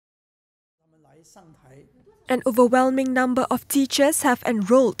An overwhelming number of teachers have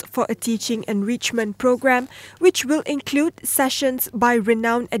enrolled for a teaching enrichment program, which will include sessions by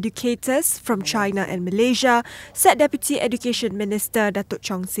renowned educators from China and Malaysia, said Deputy Education Minister Datuk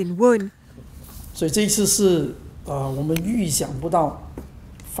Chong Sin Woon. 所以这一次是我们预想不到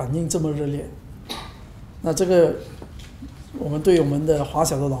反应这么热烈。那这个我们对我们的华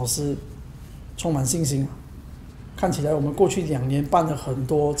小的老师充满信心。看起来我们过去2年办了很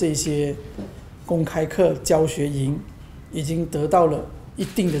多这些公开课教学营，已经得到了一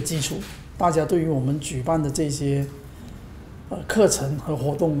定的基础。大家对于我们举办的这些课程和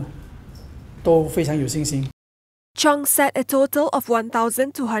活动呢，都非常有信心。Chong said a total of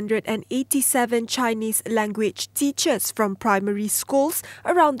 1,287 Chinese language teachers from primary schools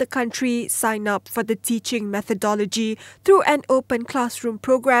around the country sign up for the teaching methodology through an open classroom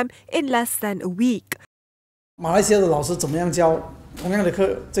program in less than a week. 马来西亚的老师怎么样教同样的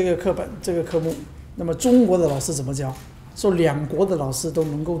这个课本这个科目，那么中国的老师怎么教？说2国的老师都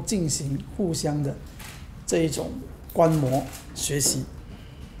能够进行互相的这一种观摩学习。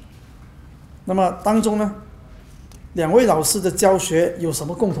那么当中呢，2位老师的教学有什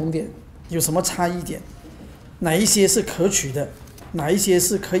么共同点？有什么差异点？哪一些是可取的？哪一些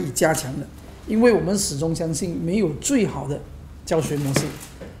是可以加强的？因为我们始终相信，没有最好的教学模式，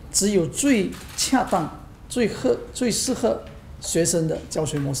只有最恰当、最适合学生的教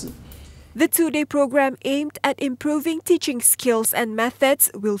学模式。The two-day program aimed at improving teaching skills and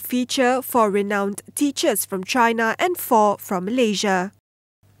methods will feature 4 renowned teachers from China and 4 from Malaysia.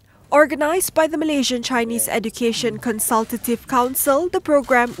 Organised by the Malaysian Chinese Education Consultative Council, the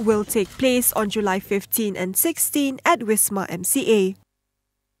program will take place on July 15 and 16 at Wisma MCA.